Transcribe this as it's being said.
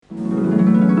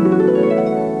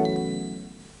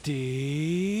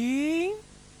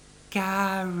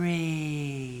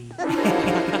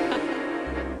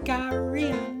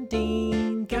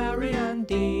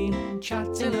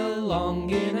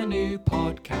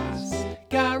podcast.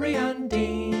 Gary and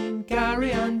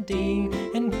Dean,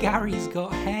 and Gary's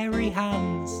got hairy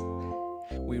hands.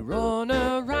 We run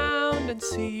around and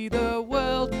see the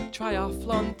world,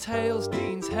 triathlon tales,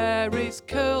 Dean's hair is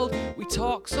curled. We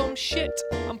talk some shit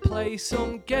and play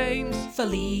some games. For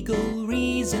legal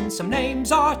reasons, some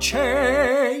names are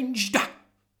changed.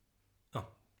 Oh,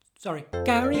 sorry.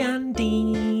 Gary and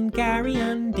Dean,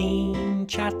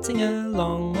 chatting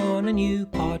along on a new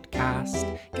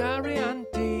podcast. Gary and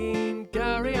Dean,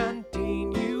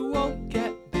 you won't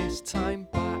get this time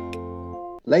back.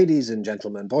 Ladies and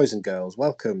gentlemen, boys and girls,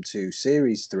 welcome to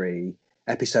Series 3,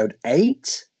 Episode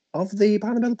 8 of the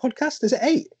Barnabella podcast. Is it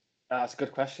 8? That's a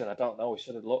good question. I don't know. We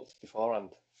should have looked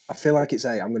beforehand. I feel like it's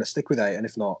 8. I'm going to stick with 8, and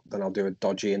if not, then I'll do a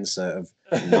dodgy insert of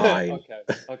 9.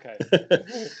 Okay.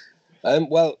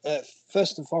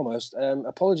 First and foremost,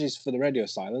 apologies for the radio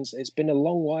silence. It's been a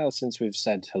long while since we've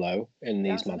said hello in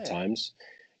these mad times.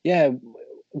 Yeah,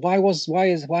 why has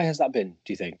that been,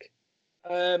 do you think?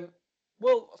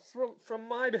 Well, from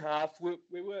my behalf, we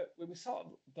were sort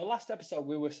of the last episode.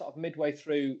 We were sort of midway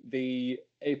through the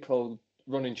April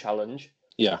running challenge.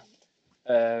 Yeah.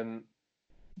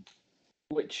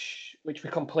 Which we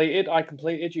completed. I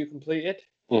completed. You completed.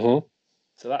 Mm-hmm.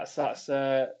 So that's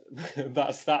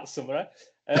that summary.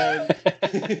 But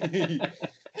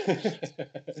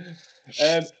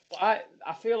I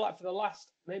feel like for the last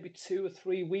maybe 2 or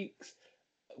 3 weeks,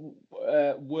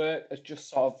 work has just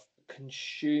sort of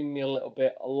consumed me a little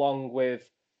bit, along with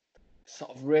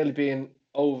sort of really being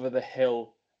over the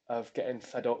hill of getting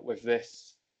fed up with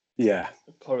this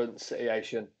current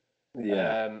situation.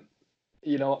 At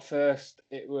first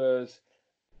it was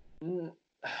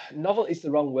novelty is the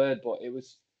wrong word, but it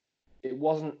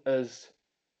wasn't as,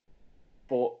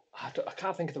 but I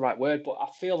can't think of the right word, but I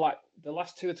feel like the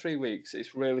last 2 or 3 weeks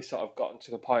it's really sort of gotten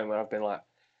to the point where I've been like,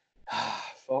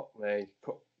 fuck me,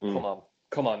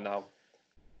 come on now.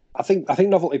 I think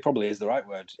novelty probably is the right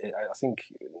word. I think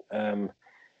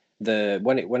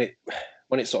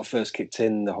when it sort of first kicked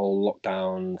in, the whole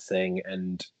lockdown thing,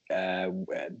 and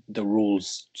the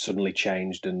rules suddenly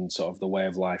changed, and sort of the way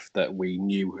of life that we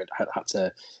knew had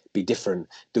to be different.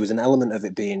 There was an element of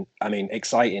it being, I mean,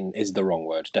 exciting is the wrong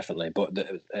word, definitely, but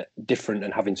different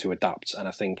and having to adapt. And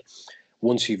I think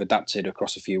once you've adapted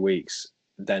across a few weeks,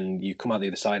 then you come out the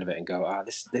other side of it and go,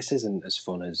 this isn't as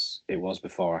fun as it was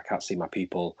before. I can't see my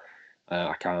people.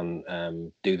 I can't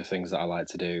do the things that I like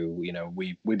to do. You know,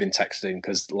 we've been texting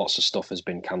because lots of stuff has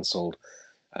been cancelled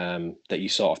that you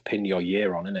sort of pin your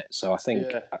year on, innit? So I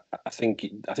think I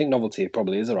think novelty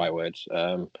probably is the right word,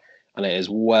 and it is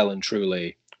well and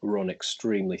truly run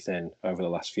extremely thin over the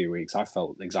last few weeks. I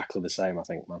felt exactly the same, I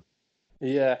think, man.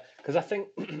 Yeah, because I think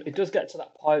it does get to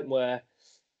that point where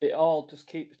it all just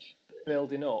keeps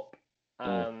building up,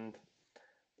 and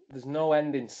there's no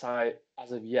end in sight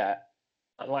as of yet.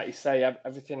 And like you say,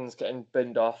 everything's getting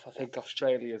binned off. I think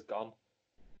Australia's gone.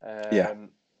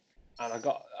 And I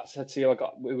said to you,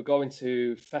 we were going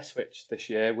to Feswich this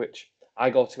year, which I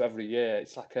go to every year.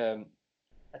 It's like a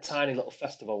tiny little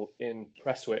festival in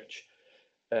Prestwich,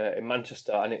 in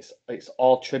Manchester, and it's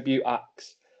all tribute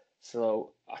acts.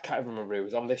 So I can't even remember who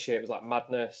was on this year. It was like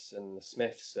Madness and the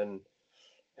Smiths, and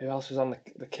who else was on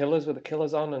the Killers? Were the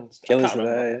Killers on? And Killers were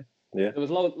there. Yeah. There was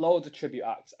loads of tribute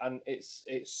acts, and it's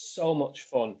so much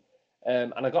fun.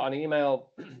 And I got an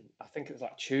email, I think it was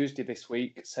like Tuesday this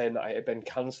week, saying that it had been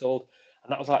cancelled,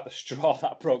 and that was like the straw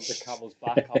that broke the camel's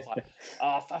back. I was like,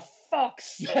 oh, for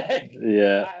fuck's sake!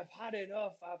 Yeah. I've had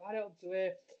enough. I've had it up to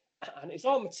here, and it's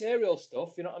all material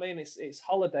stuff. You know what I mean? It's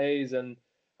holidays and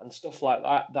stuff like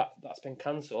that's been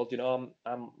cancelled. You know,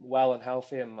 I'm well and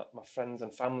healthy, and my friends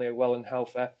and family are well and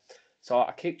healthy. So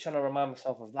I keep trying to remind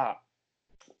myself of that.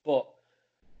 But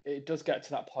it does get to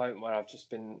that point where I've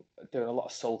just been doing a lot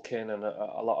of sulking and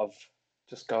a lot of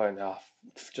just going,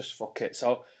 just fuck it.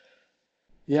 So,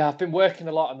 yeah, I've been working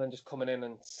a lot and then just coming in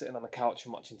and sitting on the couch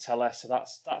and watching tele. So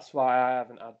that's why I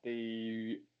haven't had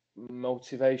the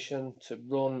motivation to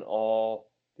run or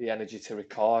the energy to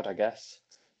record, I guess.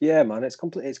 Yeah, man, it's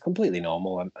completely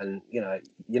normal, and you know,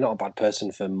 you're not a bad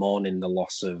person for mourning the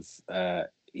loss of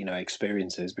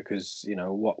experiences, because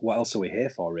what else are we here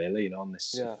for, really, on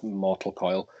this mortal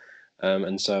coil.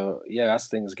 And so as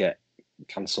things get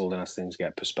cancelled and as things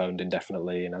get postponed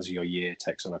indefinitely, and as your year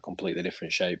takes on a completely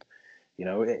different shape,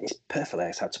 it's perfectly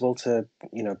acceptable to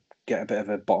get a bit of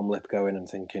a bottom lip going and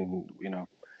thinking,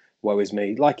 woe is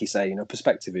me. Like you say,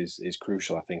 perspective is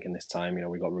crucial, I think, in this time.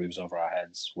 We got roofs over our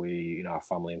heads, we our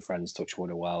family and friends, touch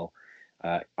wood, are well,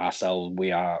 ourselves,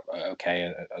 we are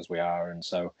okay as we are. And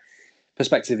so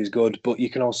perspective is good, but you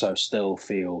can also still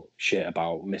feel shit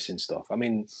about missing stuff. I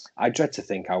mean, I dread to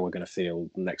think how we're going to feel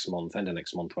next month, end of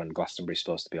next month, when Glastonbury's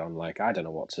supposed to be on. Like, I don't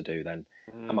know what to do then.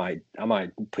 I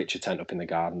might pitch a tent up in the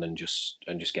garden and just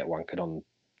get wankered on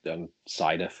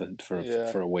cider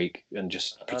for a week and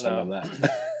just pretend I'm there.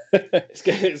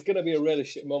 It's gonna be a really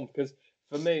shit month because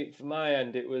for my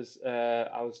end, it was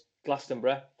I was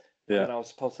Glastonbury, and then I was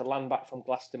supposed to land back from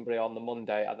Glastonbury on the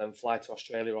Monday and then fly to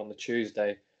Australia on the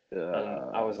Tuesday,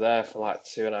 and I was there for like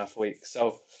 2.5 weeks.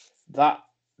 So that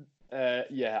I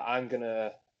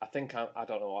think I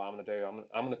don't know what I'm gonna do.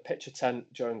 I'm gonna pitch a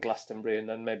tent during Glastonbury and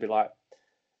then maybe like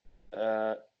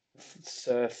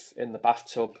surf in the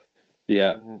bathtub.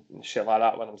 Yeah, and shit like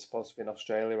that when I'm supposed to be in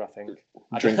Australia. I think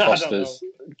drink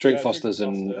Fosters,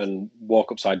 and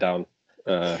walk upside down.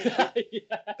 Yeah,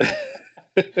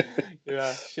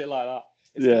 shit like that.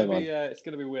 It's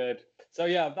gonna be weird. So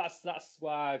yeah, that's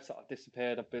why I've sort of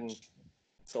disappeared. I've been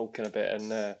sulking a bit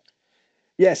and.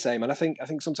 Yeah, same. And I think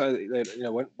sometimes,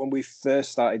 when we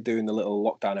first started doing the little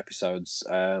lockdown episodes,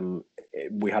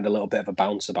 we had a little bit of a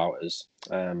bounce about us.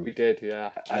 We did, yeah.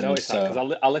 I noticed that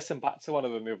because I listened back to one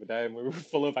of them the other day, and we were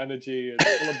full of energy and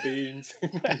full of beans,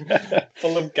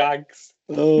 full of gags.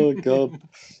 Oh God.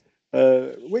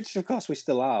 Which of course we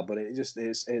still are, but it's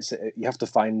you have to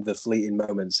find the fleeting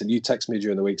moments. And you text me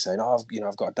during the week saying, "Oh,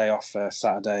 I've got a day off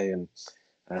Saturday," and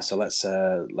so let's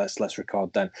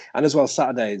record then. And as well,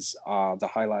 Saturdays are the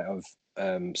highlight of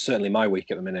certainly my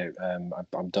week at the minute. I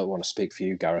don't want to speak for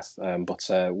you, Gareth, but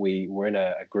we're in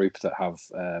a group that have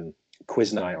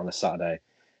quiz night on a Saturday,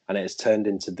 and it has turned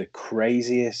into the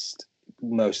craziest,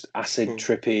 most acid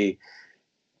trippy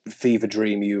fever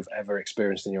dream you've ever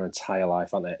experienced in your entire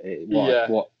life, hasn't it?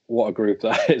 What a group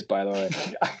that is, by the way.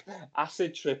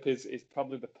 Acid trip is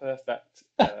probably the perfect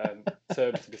term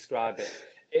to describe it.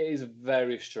 It is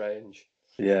very strange.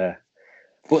 Yeah,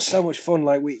 but so much fun.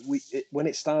 Like when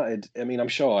it started, I mean, I'm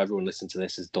sure everyone listening to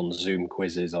this has done Zoom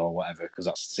quizzes or whatever, because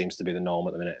that seems to be the norm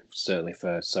at the minute, certainly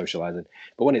for socializing.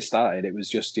 But when it started, it was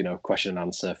just question and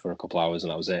answer for a couple of hours,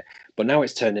 and that was it. But now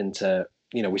it's turned into,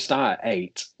 we start at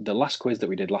 8. The last quiz that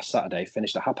we did last Saturday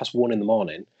finished at 1:30 in the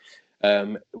morning.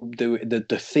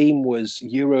 The theme was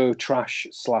Euro trash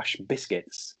 /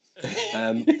 biscuits,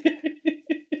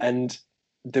 and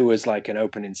there was like an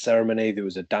opening ceremony. There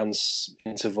was a dance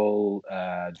interval.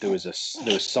 There was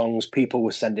songs. People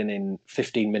were sending in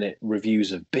 15-minute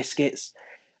reviews of biscuits.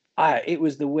 It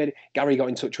was the weird. Gary got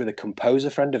in touch with a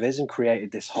composer friend of his and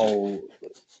created this whole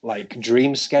like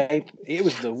dreamscape. It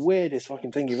was the weirdest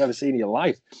fucking thing you've ever seen in your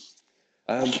life.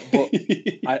 But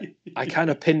I kind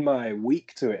of pin my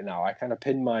week to it now. I kind of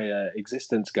pin my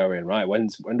existence going, right, when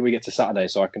do we get to Saturday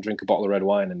so I can drink a bottle of red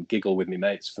wine and giggle with my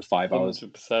mates for 5 hours?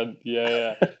 100%,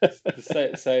 yeah.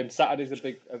 The same. Saturday's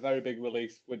a very big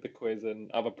release with the quiz and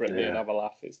have a Britney and have a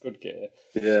laugh. It's good gear.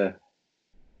 Yeah.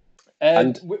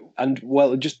 And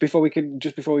well, just before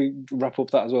we wrap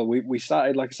up that as well, we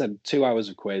started, like I said, 2 hours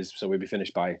of quiz, so we'd be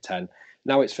finished by 10.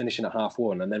 Now it's finishing at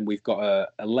 1:30, and then we've got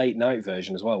a late night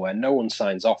version as well, where no one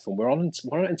signs off, and we're on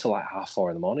until like 4:30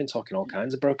 in the morning, talking all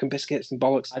kinds of broken biscuits and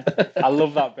bollocks. I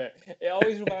love that bit. It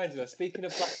always reminds me. Speaking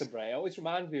of Glastonbury, it always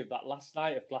reminds me of that last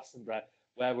night of Glastonbury,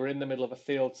 where we're in the middle of a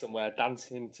field somewhere,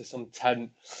 dancing to some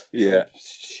tent,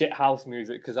 shit house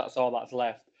music, because that's all that's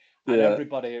left, and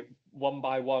everybody one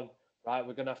by one. Right,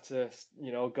 we're gonna have to,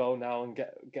 go now and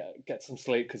get some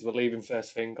sleep because we're leaving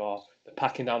first thing, or they're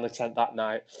packing down the tent that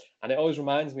night. And it always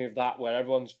reminds me of that, where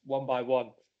everyone's one by one.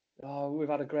 Oh, we've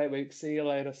had a great week. See you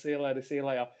later. See you later. See you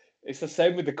later. It's the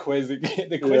same with the quiz.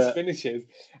 The quiz finishes,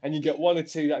 and you get one or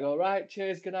two that go, right,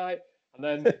 cheers, good night. And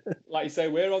then, like you say,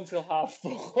 we're on till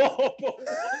 4:30.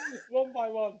 One by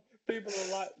one, people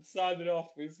are like signing off.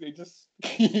 It just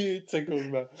tickles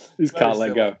me. Just can't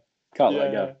let go. Can't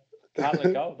let go. Can't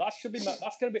let go. That's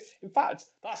gonna be. In fact,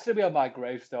 that's gonna be on my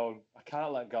gravestone. I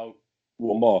can't let go.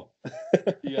 One more.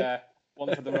 Yeah,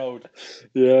 one for the road.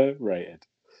 Yeah, rated.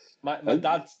 My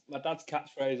dad's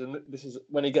catchphrase, and this is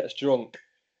when he gets drunk.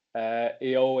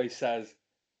 He always says,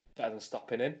 "Better than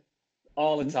stopping in,"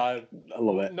 all the time. I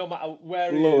love it. No matter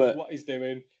where he is, what he's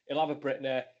doing, he'll have a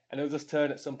Britney, and he'll just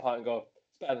turn at some point and go,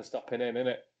 "It's better than stopping in, isn't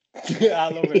it?" I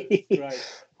love it. It's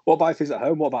great. What about if he's at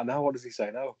home? What about now? What does he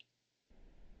say now?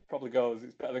 Probably goes,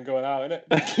 it's better than going out, isn't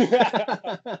it?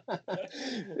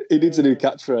 He needs a new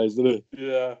catchphrase, doesn't he?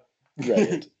 Yeah.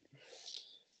 Great.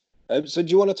 So do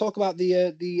you want to talk about the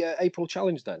April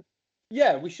challenge then?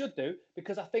 Yeah, we should do,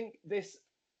 because I think this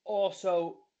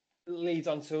also leads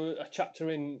on to a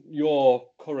chapter in your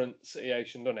current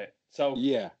situation, doesn't it? So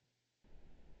yeah.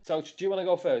 So do you want to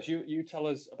go first? You tell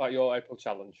us about your April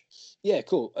challenge. Yeah,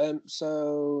 cool.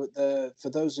 So for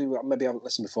those who maybe haven't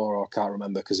listened before or can't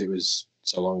remember because it was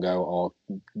so long ago or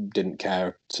didn't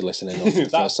care to listen in for the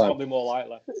That's first time, probably more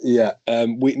likely. yeah,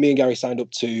 me and Gary signed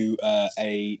up to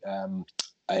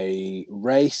a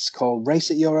race called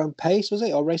Race at Your Own Pace, was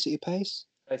it, or Race at Your Pace?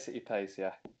 Race at Your Pace,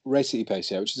 yeah. Race at Your Pace,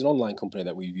 yeah, which is an online company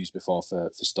that we've used before for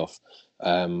stuff.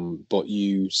 But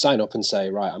you sign up and say,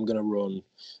 right, I'm going to run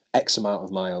X amount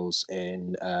of miles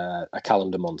in a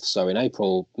calendar month. So in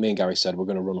April, me and Gary said we're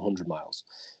going to run 100 miles,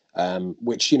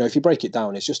 which, if you break it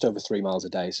down, it's just over 3 miles a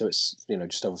day. So it's,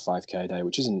 just over 5K a day,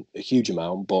 which isn't a huge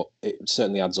amount, but it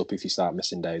certainly adds up if you start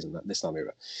missing days and this time of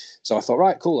year. So I thought,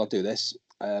 right, cool, I'll do this.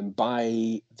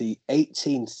 By the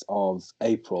 18th of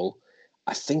April,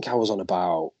 I think I was on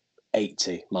about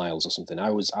 80 miles or something.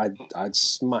 I'd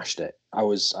smashed it.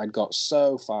 I'd got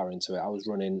so far into it. I was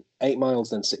running 8 miles,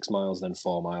 then 6 miles, then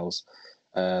 4 miles,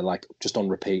 like just on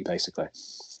repeat basically.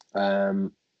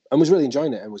 And was really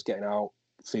enjoying it and was getting out,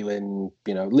 feeling,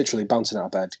 literally bouncing out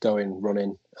of bed, going,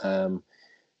 running.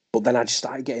 But then I just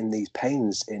started getting these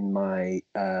pains in my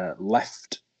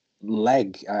left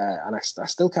leg, and I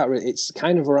still can't really, it's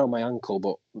kind of around my ankle,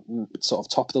 but sort of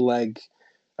top of the leg,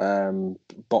 bottom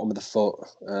of the foot,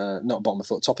 not bottom of the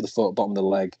foot, top of the foot, bottom of the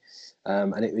leg,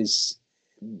 and it was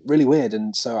really weird.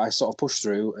 And so I sort of pushed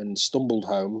through and stumbled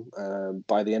home.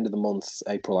 By the end of the month,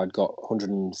 April, I'd got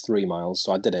 103 miles,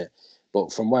 so I did it.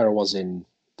 But from where I was in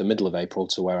the middle of April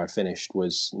to where I finished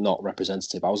was not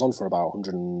representative. I was on for about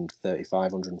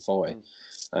 135, 140,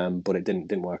 but it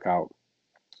didn't work out.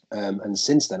 And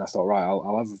since then, I thought, right,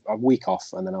 I'll have a week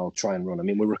off and then I'll try and run. I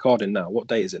mean, we're recording now. What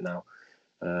date is it now?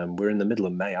 We're in the middle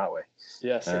of May, aren't we?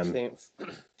 Yeah, 16th.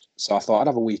 So I thought I'd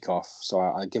have a week off. So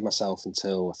I give myself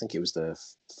until I think it was the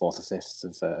 4th or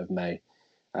 5th of May.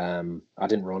 I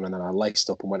didn't run, and then I laced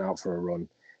up and went out for a run.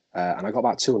 And I got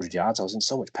about 200 yards. I was in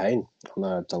so much pain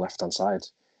on the left-hand side.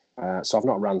 So I've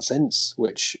not ran since,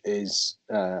 which is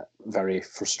very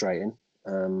frustrating.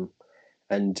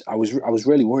 And I was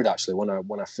really worried actually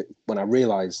when I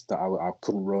realised that I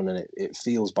couldn't run, and it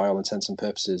feels by all intents and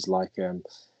purposes like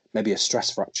maybe a stress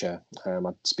fracture.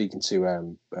 I'm speaking to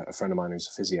a friend of mine who's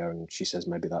a physio, and she says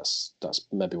maybe that's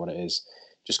maybe what it is,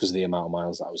 just because of the amount of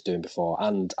miles that I was doing before,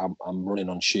 and I'm running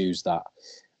on shoes that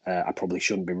I probably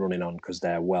shouldn't be running on because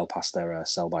they're well past their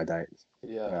sell by date.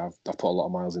 Yeah, I've put a lot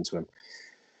of miles into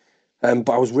them,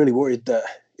 but I was really worried that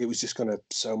it was just going to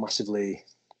so massively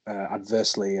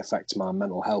adversely affect my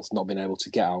mental health, not being able to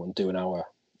get out and do an hour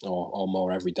or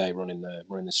more every day running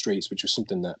the streets, which was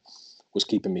something that was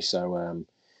keeping me so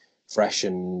fresh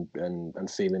and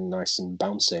feeling nice and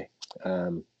bouncy.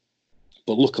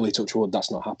 But luckily, touch wood,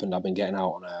 that's not happened. I've been getting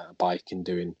out on a bike and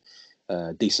doing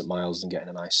decent miles and getting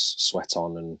a nice sweat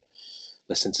on and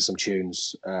listening to some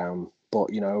tunes. But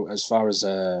as far as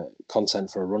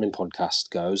content for a running podcast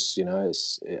goes,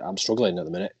 I'm struggling at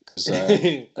the minute because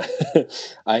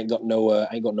I ain't got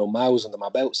no miles under my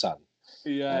belt, Sam.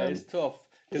 Yeah, it's tough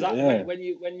because when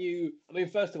you, I mean,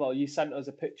 first of all, you sent us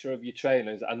a picture of your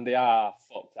trainers and they are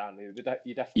fucked, aren't they?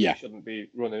 You definitely shouldn't be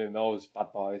running in those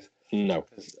bad boys. No,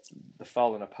 because they're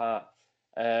falling apart.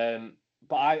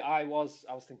 But I was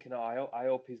thinking, I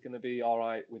hope he's going to be all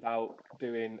right without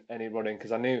doing any running,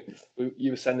 because I knew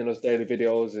you were sending us daily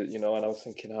videos, and I was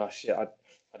thinking, oh shit, I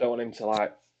don't want him to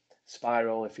like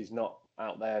spiral if he's not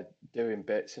out there doing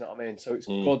bits, you know what I mean? So it's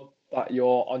good that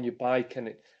you're on your bike,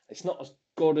 and it's not as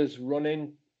good as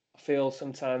running. I feel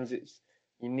sometimes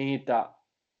you need that.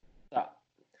 I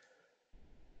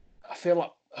feel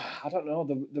like, I don't know,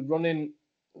 the running,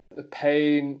 the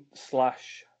pain /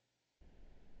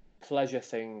 pleasure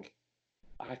thing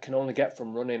I can only get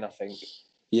from running, I think.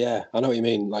 Yeah, I know what you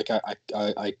mean. Like I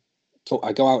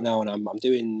go out now and I'm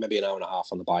doing maybe an hour and a half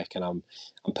on the bike, and I'm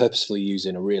purposefully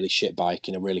using a really shit bike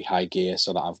in a really high gear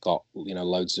so that I've got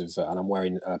loads of and I'm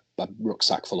wearing a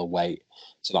rucksack full of weight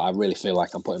so that I really feel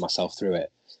like I'm putting myself through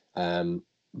it.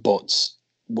 But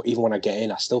even when I get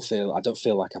in, I don't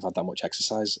feel like I've had that much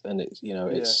exercise, and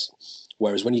it's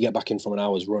whereas when you get back in from an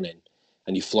hour's running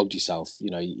and you flogged yourself,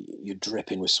 you're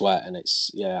dripping with sweat, and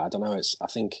I don't know, I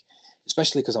think,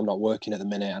 especially because I'm not working at the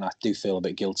minute, and I do feel a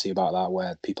bit guilty about that,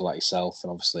 where people like yourself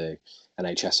and obviously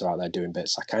NHS are out there doing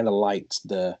bits. I kind of liked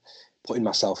the putting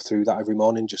myself through that every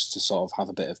morning just to sort of have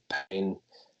a bit of pain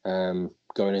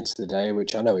going into the day,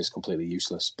 which I know is completely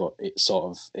useless, but it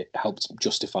helped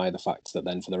justify the fact that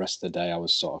then for the rest of the day I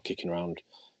was sort of kicking around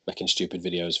making stupid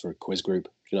videos for a quiz group.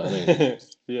 Do you know what I mean?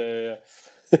 Yeah.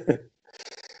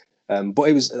 But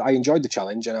I enjoyed the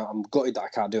challenge, and I'm gutted that I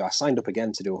can't do it. I signed up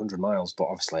again to do 100 miles, but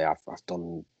obviously I've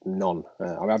done none.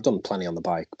 I've done plenty on the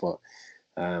bike, but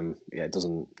Yeah, it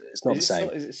doesn't. It's not the same.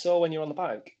 Is it sore when you're on the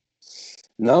bike?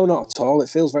 No, not at all. It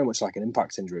feels very much like an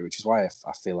impact injury, which is why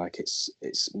I feel like it's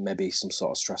maybe some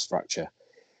sort of stress fracture.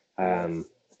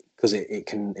 Because it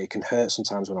can hurt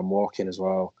sometimes when I'm walking as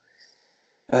well.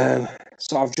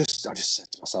 So I've just said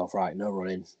to myself, right, no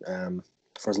running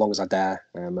for as long as I dare,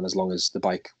 and as long as the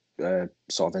bike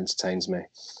sort of entertains me.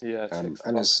 Yeah,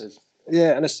 and as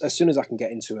soon as I can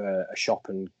get into a shop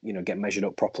and get measured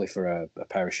up properly for a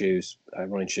pair of shoes,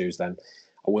 running shoes, then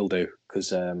I will do,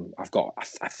 because I've got.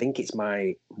 I think it's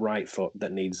my right foot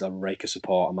that needs a rake of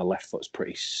support, and my left foot's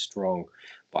pretty strong,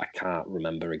 but I can't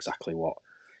remember exactly what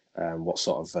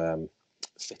sort of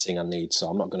fitting I need. So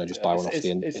I'm not going to just buy one off the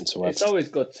interwebs. It's always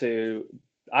good to.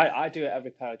 I do it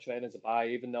every pair of trainers I buy,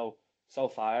 even though so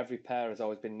far every pair has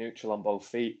always been neutral on both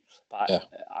feet. But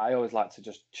I always like to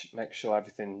just make sure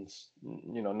everything's,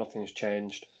 nothing's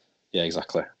changed. Yeah,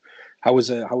 exactly. How was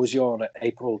your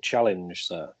April challenge,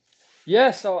 sir?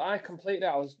 Yeah, so I completed it.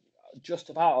 I was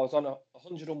on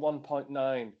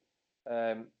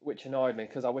 101.9, which annoyed me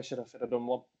because I wish I'd have done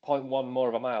 1.1 more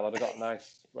of a mile. I'd have got a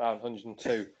nice round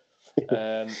 102.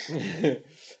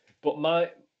 But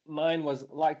mine was,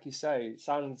 like you say, it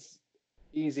sounds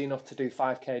easy enough to do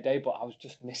 5K a day, but I was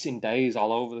just missing days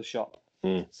all over the shop.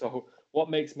 So what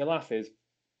makes me laugh is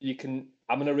I'm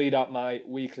going to read out my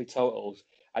weekly totals,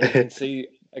 and you can see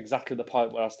exactly the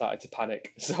point where I started to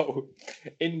panic. So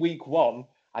in week 1,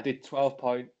 I did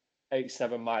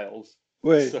 12.87 miles.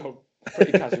 Wait. So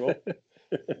pretty casual.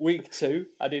 Week 2,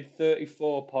 I did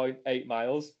 34.8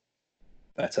 miles.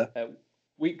 Better.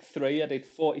 Week 3, I did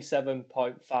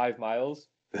 47.5 miles.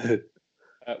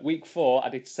 Week 4, I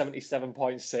did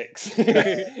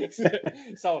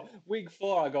 77.6. So week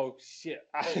 4, I go, shit,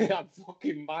 I'm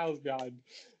fucking miles behind.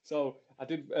 So I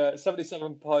did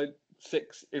 77.6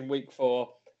 in week 4,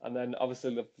 and then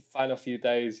obviously the final few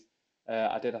days,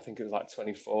 I think it was like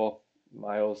 24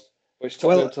 miles, which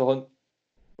took me up to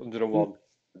 101.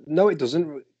 No, it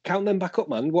doesn't. Count them back up,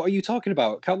 man. What are you talking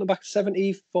about? Count them back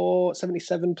 74,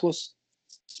 77 plus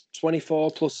 24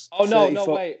 plus. Oh no, 34.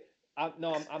 No, wait.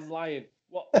 I'm lying.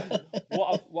 What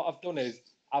I've done is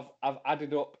I've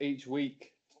added up each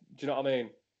week. Do you know what I mean?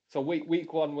 So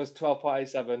week 1 was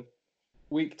 12.87.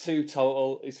 Week 2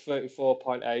 total is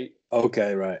 34.8.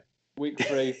 Okay, right. Week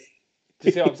 3. Do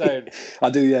you see what I'm saying? I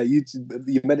do, yeah. You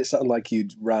made it sound like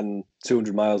you'd ran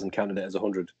 200 miles and counted it as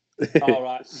 100. All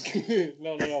right.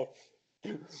 No.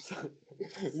 So,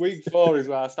 week 4 is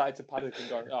where I started to panic and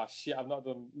going, oh shit, I've not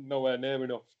done nowhere near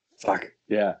enough. Fuck,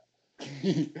 yeah.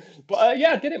 But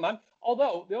yeah, I did it, man.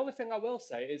 Although the only thing I will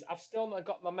say is I've still not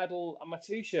got my medal and my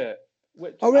T-shirt.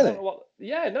 Which oh really? I don't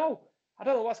know I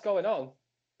don't know what's going on.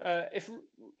 If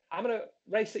I'm gonna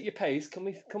race at your pace, can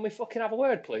we fucking have a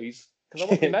word, please? Because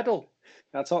I want my medal.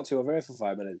 I'll talk to you over here for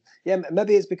 5 minutes. Yeah,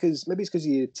 maybe it's because of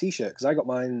your T-shirt, because I got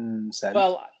mine sent.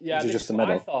 Well, yeah, this is what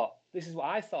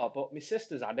I thought, but my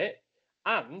sister's had it,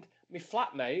 and my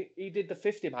flatmate, he did the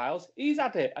 50 miles. He's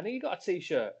had it, and he got a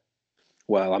T-shirt.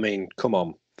 Well, I mean, come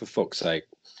on, for fuck's sake.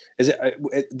 Is it?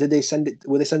 Did they send it?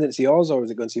 Were they sending it to yours, or was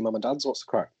it going to see Mum and Dad's? What's the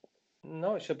crack?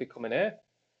 No, it should be coming here.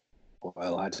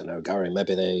 Well, I don't know, Gary.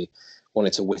 Maybe they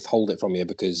wanted to withhold it from you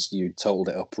because you totaled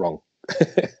it up wrong.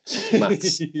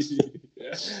 Maths.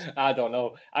 I don't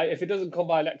know. If it doesn't come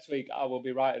by next week, I will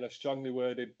be writing a strongly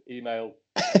worded email.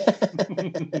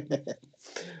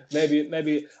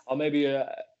 maybe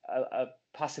a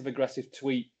passive aggressive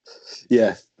tweet.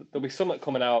 Yeah, there'll be something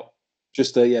coming out.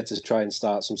 Just to try and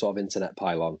start some sort of internet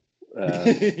pylon.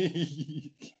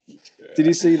 Did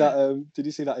you see that? Did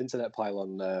you see that internet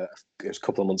pylon? It was a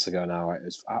couple of months ago now. Right? It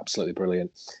was absolutely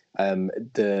brilliant.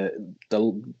 The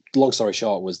long story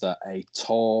short was that a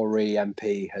Tory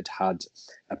MP had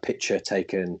a picture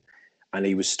taken, and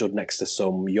he was stood next to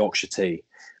some Yorkshire tea,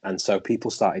 and so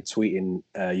people started tweeting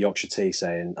Yorkshire tea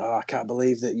saying, "Oh, I can't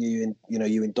believe that you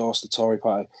endorsed the Tory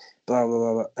party." Blah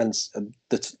blah blah, and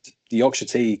the Yorkshire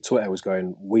Tea Twitter was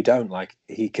going, we don't, like,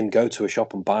 he can go to a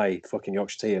shop and buy fucking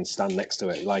Yorkshire Tea and stand next to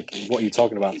it. Like, what are you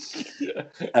talking about? Yeah.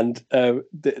 And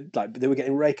they were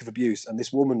getting rake of abuse, and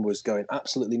this woman was going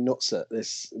absolutely nuts at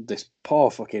this poor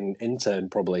fucking intern,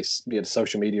 probably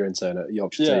social media intern at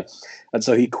Yorkshire Tea. And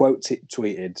so he quote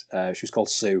tweeted, she was called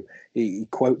Sue. He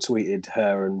quote tweeted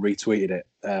her and retweeted it.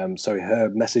 So her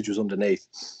message was underneath,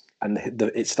 and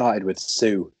it started with,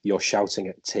 "Sue, you're shouting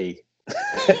at tea."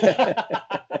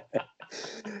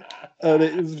 And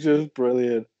it was just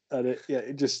brilliant, and it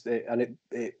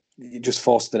just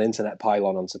forced an internet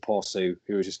pylon onto poor Sue,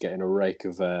 who was just getting a rake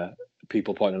of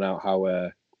people pointing out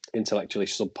how intellectually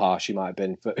subpar she might have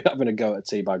been for having a go at a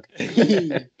tea bag.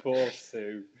 Poor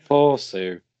Sue. Poor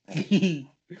Sue.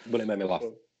 But it made me laugh.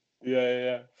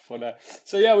 Yeah. Funny.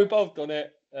 So yeah, we both done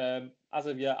it. As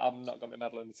of yet, I've not got my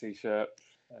medal in the t-shirt.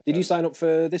 Did you sign up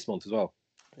for this month as well?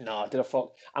 No, I did a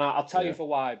fuck, and I'll tell you Yeah. for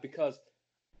why. Because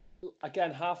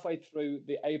again, halfway through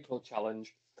the April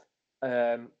challenge,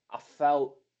 I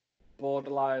felt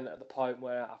borderline at the point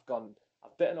where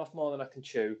I've bitten off more than I can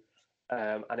chew,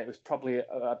 and it was probably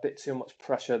a bit too much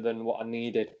pressure than what I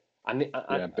needed. Yeah,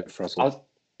 a bit I frazzled.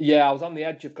 was on the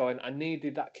edge of going. I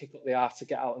needed that kick up the arse to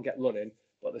get out and get running,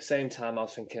 but at the same time, I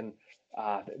was thinking,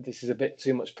 this is a bit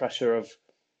too much pressure of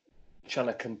trying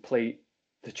to complete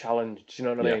the challenge. Do you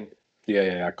know what I mean?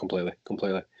 Yeah, completely.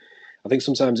 I think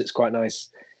sometimes it's quite nice.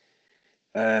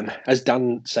 As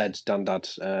Dan said, Dan Dad,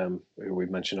 who we've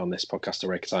mentioned on this podcast a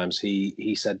rake of times,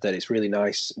 he said that it's really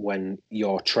nice when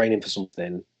you're training for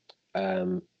something,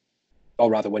 or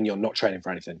rather when you're not training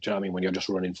for anything. Do you know what I mean? When you're just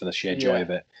running for the sheer joy of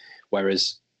it.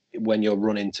 Whereas when you're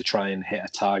running to try and hit a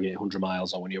target 100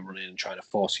 miles, or when you're running and trying to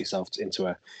force yourself into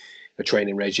a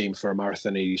training regime for a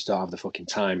marathon and you still have the fucking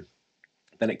time,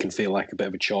 then it can feel like a bit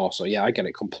of a chore. So yeah, I get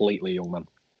it completely, young man.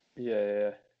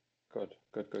 Yeah. Good.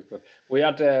 We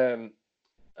had a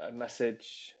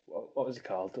message. What was it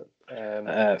called?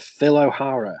 Phil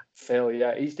O'Hara. Phil,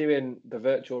 yeah, he's doing the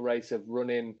virtual race of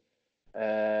running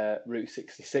Route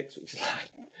 66, which is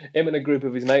like him and a group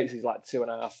of his mates. He's like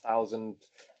 2,500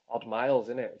 odd miles,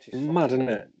 isn't it? Which is Mad, isn't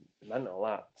it? Mental,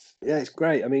 that. Yeah, it's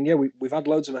great. I mean, yeah, we've had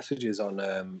loads of messages on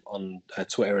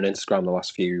Twitter and Instagram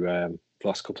the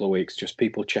last couple of weeks, just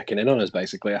people checking in on us,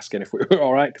 basically asking if we were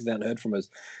all right because they hadn't heard from us.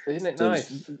 Isn't it So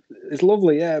nice? It's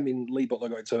lovely, yeah. I mean, Lee Butler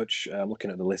got in touch. I'm looking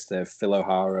at the list there: Phil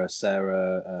O'Hara,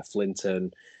 Sarah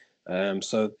Flinton.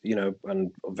 So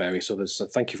and various others. So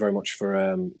thank you very much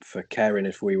for caring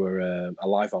if we were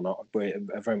alive or not. We're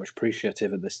very much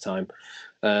appreciative at this time.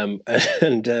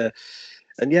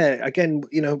 And yeah, again,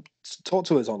 talk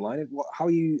to us online. How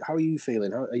are you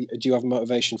feeling? Do you have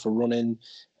motivation for running?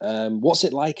 What's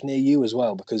it like near you as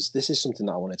well? Because this is something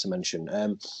that I wanted to mention.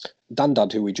 Dan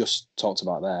Dad, who we just talked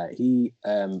about there, he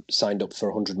signed up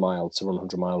for 100 miles to run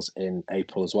 100 miles in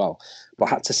April as well, but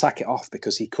had to sack it off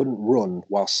because he couldn't run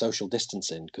while social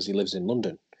distancing because he lives in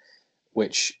London,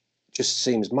 which just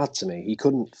seems mad to me. He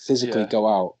couldn't physically go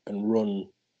out and run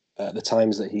at the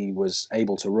times that he was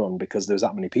able to run because there was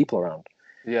that many people around.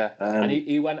 Yeah, and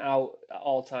he went out at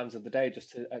all times of the day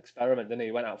just to experiment, didn't he?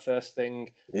 He went out first thing,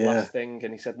 last thing,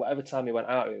 and he said whatever time he went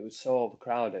out, it was so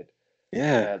overcrowded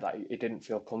that he didn't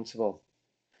feel comfortable.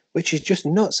 Which is just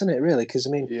nuts, isn't it, really? Because, I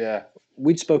mean, Yeah,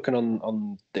 we'd spoken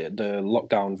on the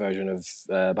lockdown version of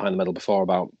Behind the Medal before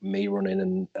about me running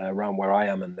and around where I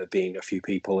am and there being a few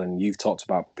people, and you've talked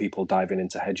about people diving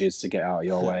into hedges to get out of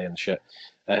your way and shit.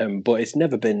 But it's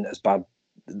never been as bad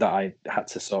that I had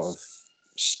to sort of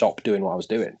stop doing what I was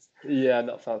doing. Yeah,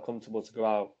 not felt comfortable to go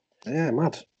out. Yeah,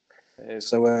 mad.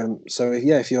 So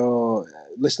yeah, if you're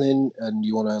listening and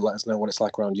you want to let us know what it's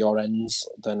like around your ends,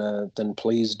 then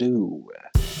please do.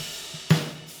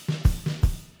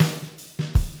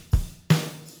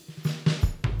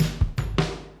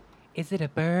 Is it a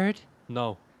bird?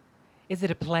 No. Is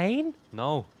it a plane?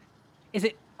 No. Is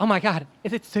it... Oh my God,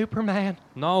 is it Superman?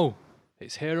 No.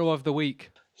 It's Hero of the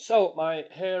Week. So my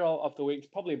hero of the week's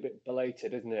probably a bit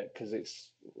belated, isn't it? Because it's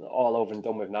all over and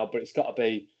done with now. But it's got to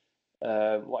be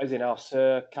what is he now,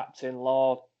 Sir Captain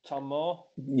Lord Tom Moore?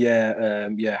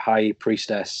 Yeah, High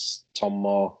Priestess Tom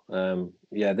Moore.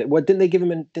 Didn't they give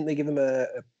him a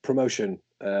promotion,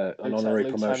 an honorary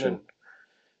promotion?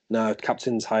 No,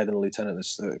 captain's higher than a lieutenant.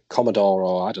 It's Commodore,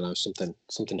 or I don't know, something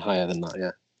higher than that.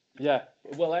 Yeah. Yeah.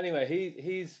 Well, anyway,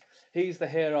 he's the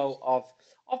hero of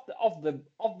the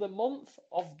month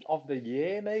of the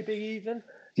year, maybe even.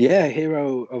 Yeah,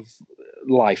 hero of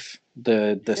life,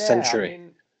 the century. I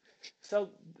mean,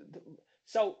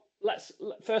 so let's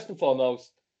first and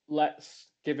foremost let's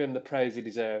give him the praise he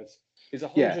deserves. He's a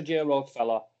 100-year-old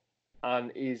fella,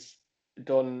 and he's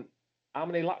done. How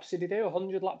many laps did he do?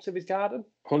 100 laps of his garden?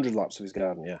 100 laps of his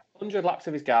garden, yeah. 100 laps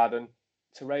of his garden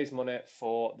to raise money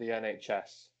for the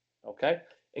NHS. Okay?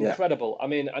 Incredible. Yeah. I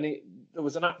mean, there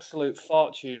was an absolute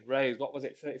fortune raised. What was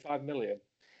it, 35 million?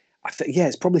 I think, yeah,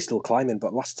 it's probably still climbing,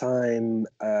 but last time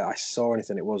I saw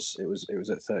anything, it was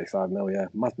at 35 million, yeah.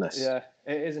 Madness. Yeah,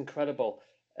 it is incredible.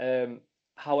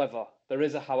 However, there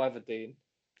is a however, Dean.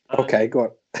 Okay, go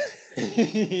on.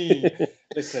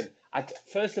 Listen,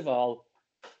 first of all,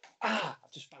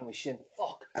 I've just banged my shin.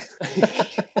 Fuck.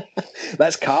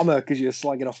 That's karma because you're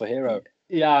slagging off a hero.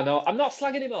 Yeah, no, I'm not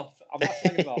slagging him off.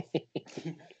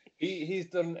 He's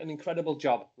done an incredible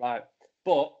job, right?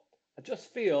 But I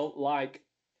just feel like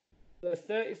the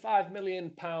 35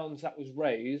 million pounds that was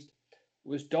raised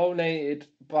was donated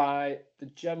by the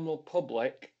general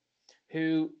public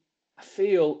who I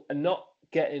feel are not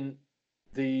getting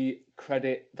the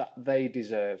credit that they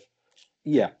deserve.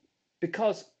 Yeah.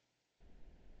 Because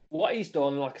what he's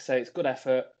done, like I say, it's good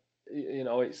effort. You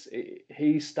know,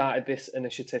 he started this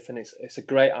initiative, and it's a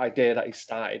great idea that he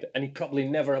started, and he probably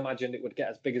never imagined it would get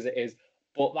as big as it is.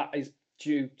 But that is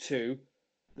due to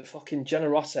the fucking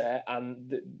generosity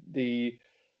and the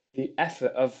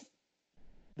effort of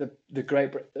the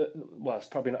Great Britain. Well, it's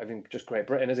probably not even just Great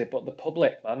Britain, is it? But the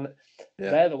public, man,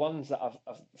 they're the ones that have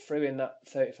threw in that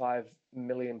 £35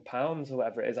 million or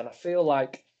whatever it is, and I feel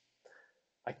like,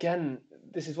 again,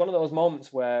 this is one of those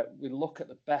moments where we look at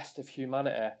the best of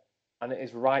humanity, and it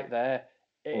is right there.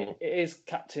 It is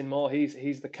Captain Moore.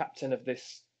 He's the captain of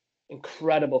this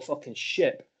incredible fucking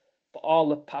ship, but all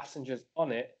the passengers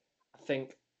on it, I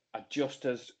think, are just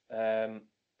as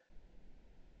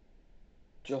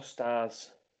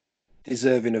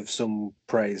deserving of some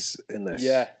praise in this.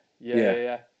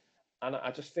 Yeah. And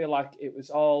I just feel like it was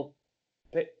all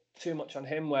a bit too much on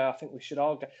him, where I think we should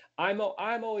all get. I'm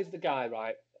always the guy,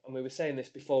 right? And we were saying this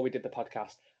before we did the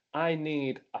podcast. I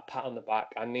need a pat on the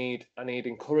back. I need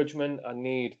encouragement. I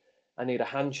need a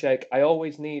handshake. I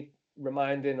always need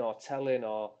reminding or telling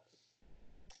or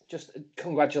just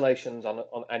congratulations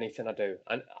on anything I do.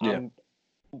 And I'm,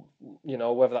 you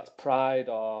know, whether that's pride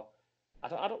or I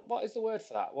don't. What is the word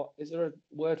for that? What is there a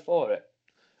word for it?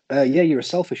 Yeah, you're a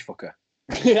selfish fucker.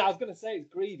 Yeah, I was going to say it's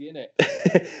greedy, isn't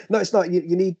it? No, it's not.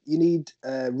 You need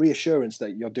reassurance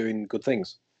that you're doing good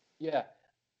things. Yeah.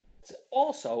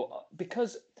 Also,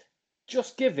 because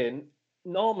Just Giving,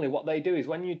 normally what they do is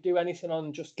when you do anything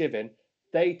on Just Giving,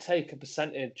 they take a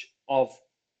percentage of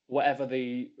whatever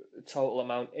the total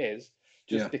amount is,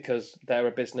 because they're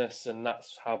a business and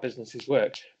that's how businesses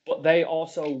work. But they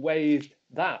also waived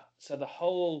that, so the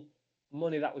whole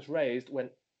money that was raised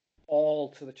went all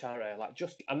to the charity.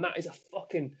 And that is a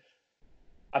fucking.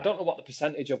 I don't know what the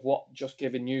percentage of what Just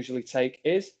Giving usually take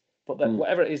is, but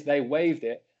whatever it is, they waived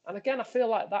it. And again, I feel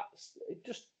like it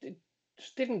just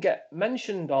didn't get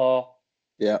mentioned or.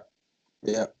 Yeah.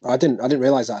 I didn't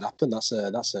realize that happened. That's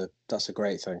a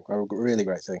great thing. A really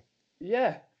great thing.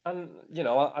 Yeah, and you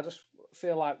know, I just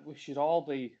feel like we should all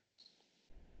be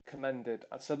commended.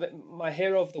 So my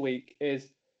hero of the week is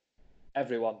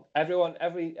everyone,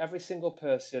 every single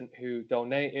person who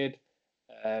donated,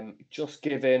 Just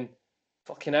Giving,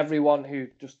 fucking everyone who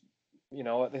just, you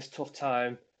know, at this tough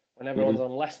time when everyone's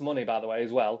on less money, by the way,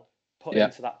 as well, put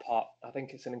into that pot. I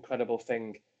think it's an incredible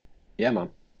thing. Yeah, man.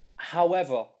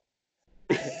 However,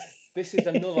 this is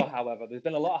another however. There's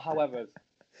been a lot of howevers.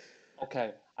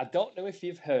 Okay, I don't know if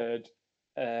you've heard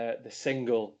the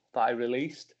single that I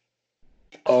released.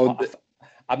 Oh,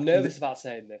 I'm nervous about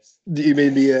saying this. Do you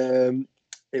mean the?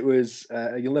 It was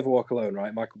 "You'll Never Walk Alone,"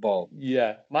 right? Michael Ball.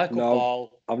 Yeah, Michael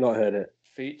Ball. I've not heard it.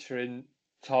 Featuring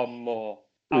Tom Moore.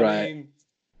 Right. I mean,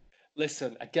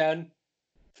 listen again.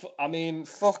 I mean,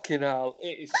 fucking hell,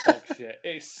 it is dog shit.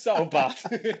 It's so bad.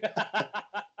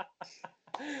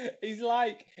 It's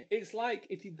like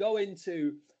if you go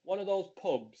into one of those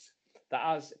pubs that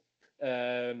has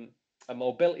a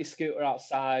mobility scooter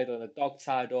outside and a dog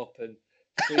tied up and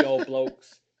 3 old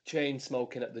blokes chain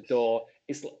smoking at the door.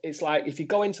 It's like if you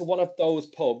go into one of those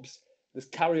pubs, there's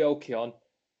karaoke on,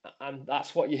 and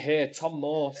that's what you hear. Tom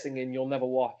Moore singing "You'll Never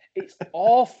Walk." It's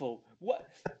awful. What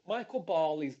Michael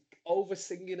Ball is over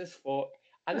singing as fuck,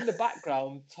 and in the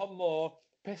background, Tom Moore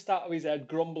pissed out of his head,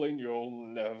 grumbling, "You'll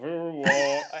never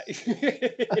walk."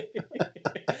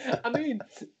 I mean,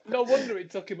 no wonder it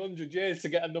took him 100 years to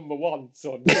get a number one,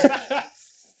 son.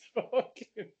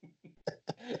 Fucking.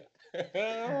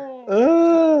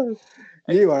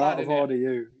 You are out of order,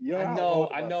 you.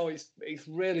 I know, it's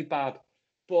really bad,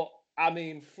 but I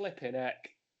mean, flipping heck.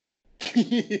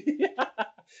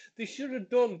 They should have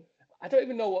done. I don't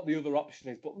even know what the other option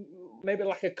is, but maybe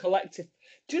like a collective.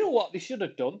 Do you know what they should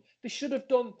have done? They should have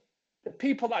done the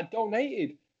people that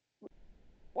donated.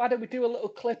 Why don't we do a little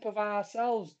clip of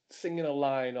ourselves singing a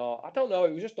line? Or I don't know.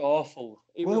 It was just awful.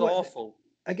 It was awful.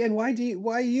 Again, why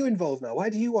are you involved now?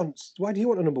 Why do you want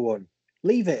a number one?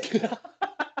 Leave it.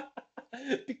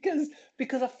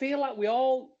 because I feel like we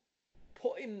all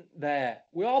put him there.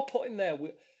 We all put him there.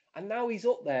 And now he's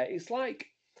up there. It's like,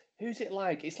 who's it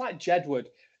like? It's like Jedward.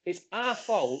 It's our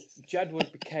fault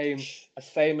Jedward became as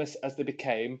famous as they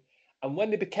became. And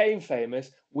when they became famous,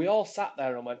 we all sat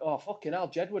there and went, "Oh, fucking hell,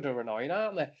 Jedward are annoying,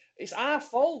 aren't they?" It's our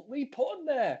fault. We put them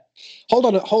there.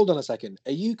 Hold on a second.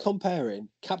 Are you comparing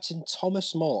Captain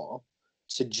Thomas Moore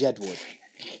to Jedward?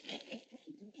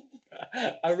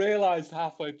 I realised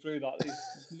halfway through that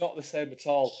it's not the same at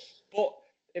all. But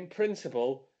in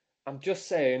principle, I'm just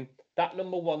saying that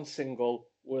number one single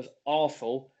was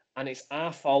awful. and it's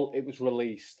our fault it was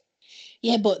released.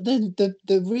 Yeah, but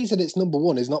the reason it's number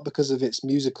one is not because of its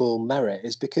musical merit.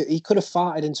 It's because he could have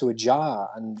farted into a jar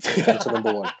and gone to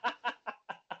number one.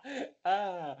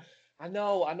 I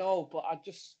know, but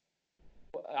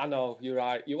I know you're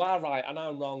right. You are right, and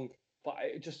I'm wrong. But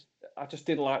I just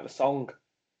didn't like the song.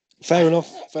 Fair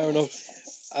enough.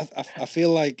 I feel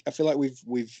like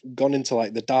we've gone into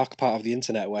like the dark part of the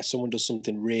internet where someone does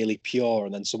something really pure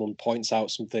and then someone points out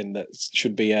something that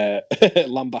should be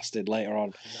lambasted later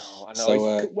on. I know.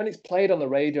 So, when it's played on the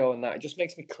radio and that, it just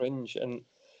makes me cringe. And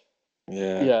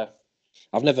yeah.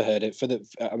 I've never heard it.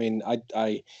 I mean,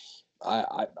 I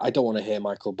don't want to hear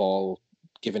Michael Ball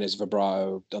giving his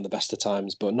vibrato on the best of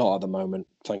times, but not at the moment.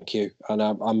 Thank you, and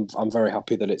I'm very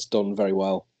happy that it's done very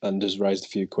well and has raised a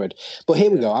few quid. But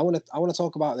here we go. I want to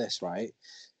talk about this, right?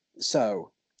 So,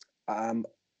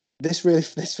 this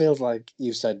feels like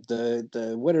you said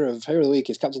the winner of Hero of the Week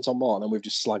is Captain Tom Morton, and we've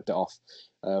just slagged it off.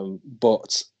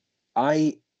 But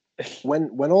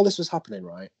when all this was happening,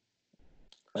 right,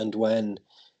 and when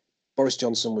Boris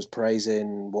Johnson was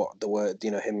praising what the word,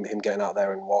 him getting out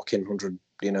there and walking 100,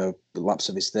 laps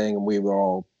of his thing, and we were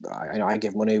all, I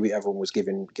give money, everyone was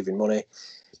giving money.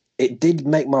 It did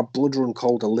make my blood run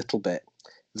cold a little bit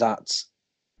that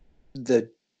the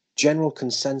general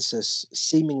consensus,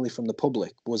 seemingly from the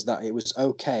public, was that it was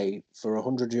okay for a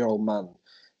 100-year-old man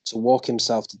to walk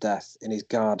himself to death in his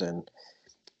garden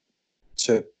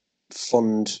to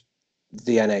fund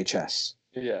the NHS.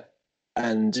 Yeah.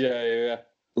 And yeah.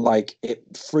 Like, it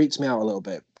freaks me out a little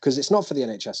bit because it's not for the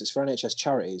NHS, it's for NHS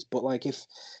charities. But like,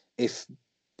 if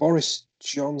Boris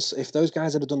Johnson, if those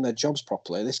guys had done their jobs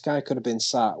properly, this guy could have been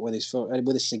sat with his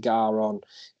cigar on,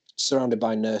 surrounded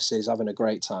by nurses, having a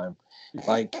great time.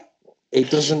 Like, he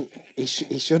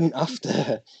shouldn't have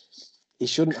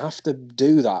to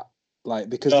do that. Like,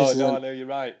 because I know you're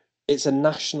right. It's a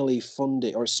nationally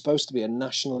funded, or it's supposed to be a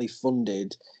nationally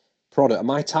funded product.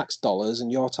 My tax dollars and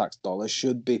your tax dollars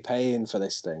should be paying for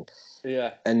this thing.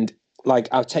 Yeah. And like,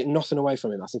 I'll take nothing away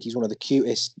from him. I think he's one of the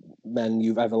cutest men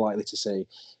you've ever likely to see.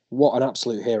 What an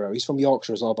absolute hero. He's from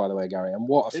Yorkshire as well, by the way, Gary. And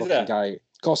what a fucking guy.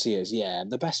 Of course he is. Yeah,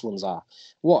 the best ones are.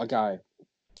 What a guy.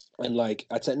 And like,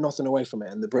 I take nothing away from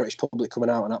it. And the British public coming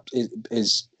out and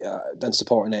is then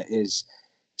supporting it is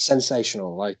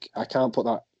sensational. Like, I can't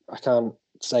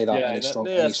say that any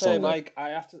stronger. Like,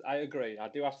 I agree. I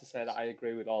do have to say that I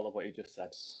agree with all of what you just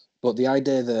said. But the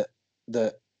idea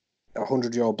that a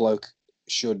 100-year-old bloke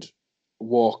should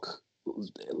walk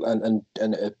and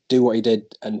do what he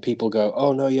did, and people go,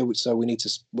 oh no, yeah, so we need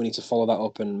to follow that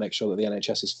up and make sure that the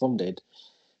NHS is funded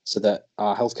so that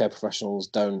our healthcare professionals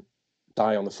don't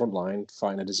die on the front line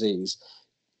fighting a disease.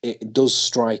 It does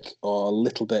strike a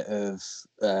little bit of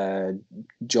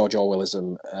George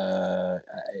Orwellism.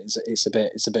 It's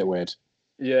a bit weird.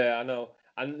 Yeah, I know.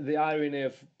 And the irony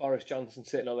of Boris Johnson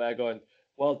sitting up there going,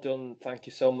 well done, thank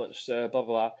you so much, sir, blah,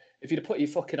 blah, blah. If you'd have put your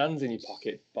fucking hands in your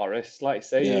pocket, Boris, like you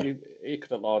say, he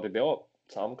could have loaded it up,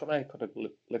 Tom, couldn't he? Could have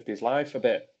lived his life a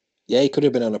bit. Yeah, he could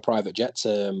have been on a private jet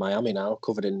to Miami now,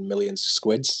 covered in millions of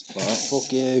squids. Like,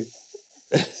 fuck you.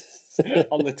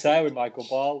 On the tower with Michael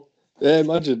Ball. Yeah,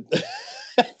 imagine.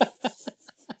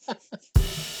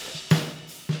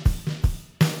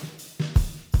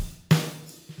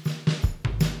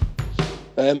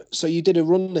 So you did a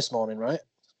run this morning, right?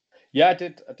 Yeah, I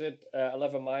did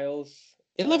 11 miles.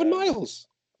 11 miles?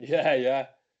 Yeah.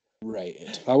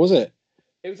 Rated. How was it?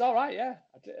 It was all right, yeah.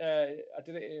 I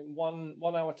did it in 1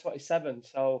 hour 27,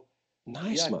 so...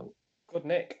 Nice, man. Good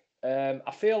nick.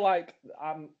 I feel like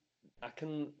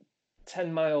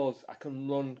 10 miles I can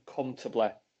run comfortably,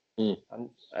 and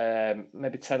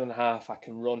maybe 10 and a half I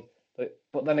can run.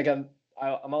 But then again,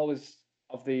 I'm always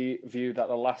of the view that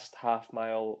the last half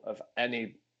mile of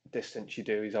any distance you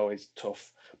do is always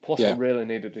tough. Plus, I really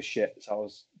needed a shit, so I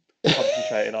was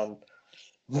concentrating on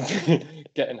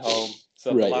getting home.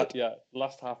 So the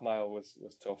last half mile was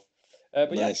tough.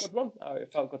 But nice. Yeah, good run.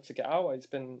 It felt good to get out.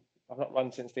 I've not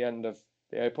run since the end of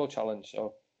the April challenge,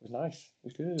 so it was nice. It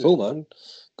was good. Cool, man.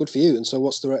 Good for you. And so,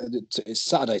 it's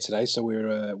Saturday today, so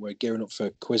we're gearing up for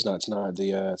quiz night tonight.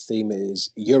 The theme is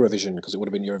Eurovision, because it would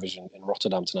have been Eurovision in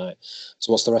Rotterdam tonight.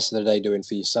 So, what's the rest of the day doing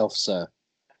for yourself, sir?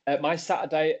 My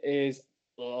Saturday is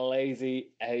lazy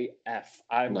AF.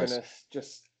 I'm gonna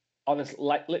just, honestly,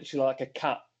 literally like a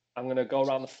cat. I'm gonna go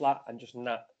around the flat and just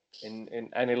nap in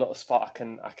any little spot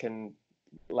I can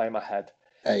lay my head.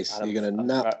 Ace, you're gonna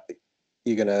nap.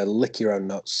 You're going to lick your own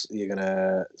nuts. You're going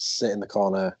to sit in the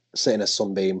corner, sit in a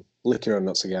sunbeam, lick your own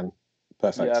nuts again.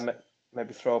 Perfect. Yeah,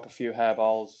 maybe throw up a few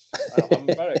hairballs. I'm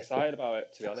very excited about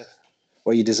it, to be honest.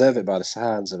 Well, you deserve it by the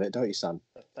sounds of it, don't you, Sam?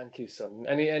 Thank you, son.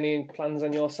 Any plans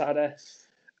on your Saturday?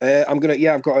 I've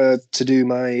got to do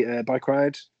my bike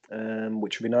ride,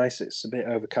 which would be nice. It's a bit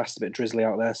overcast, a bit drizzly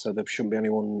out there, so there shouldn't be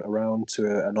anyone around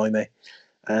to annoy me.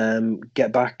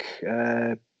 Get back,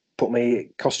 put my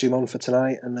costume on for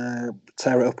tonight, and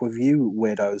tear it up with you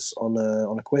weirdos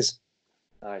on a quiz.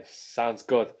 Nice, sounds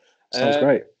good. Sounds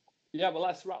great. Yeah, well,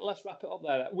 let's wrap it up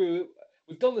there. We've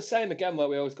done the same again, where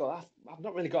we always go, I've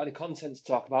not really got any content to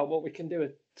talk about, but we can do a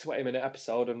 20-minute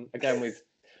episode, and again we've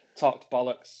talked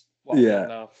bollocks. What are we on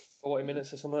now? 40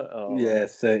 minutes or something? Oh, yeah,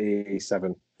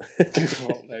 37. So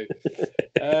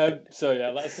yeah,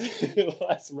 let's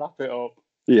wrap it up.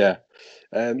 Yeah.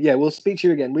 We'll speak to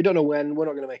you again. We don't know when. We're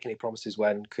not going to make any promises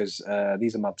when, because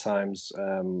these are mad times.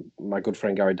 My good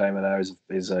friend Gary Damer there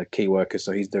is a key worker,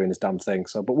 so he's doing his damn thing.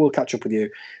 But we'll catch up with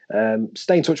you.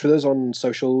 Stay in touch with us on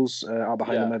socials, Out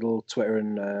Behind the Medal, Twitter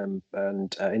and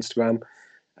Instagram.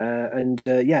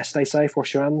 Stay safe.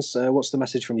 Wash your hands. What's the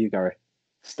message from you, Gary?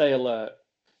 Stay alert.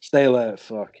 Stay alert.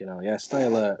 Stay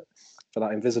alert for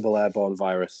that invisible airborne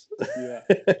virus. Yeah.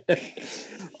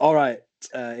 All right.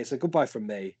 It's a goodbye from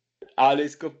me. And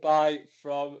it's goodbye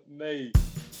from me.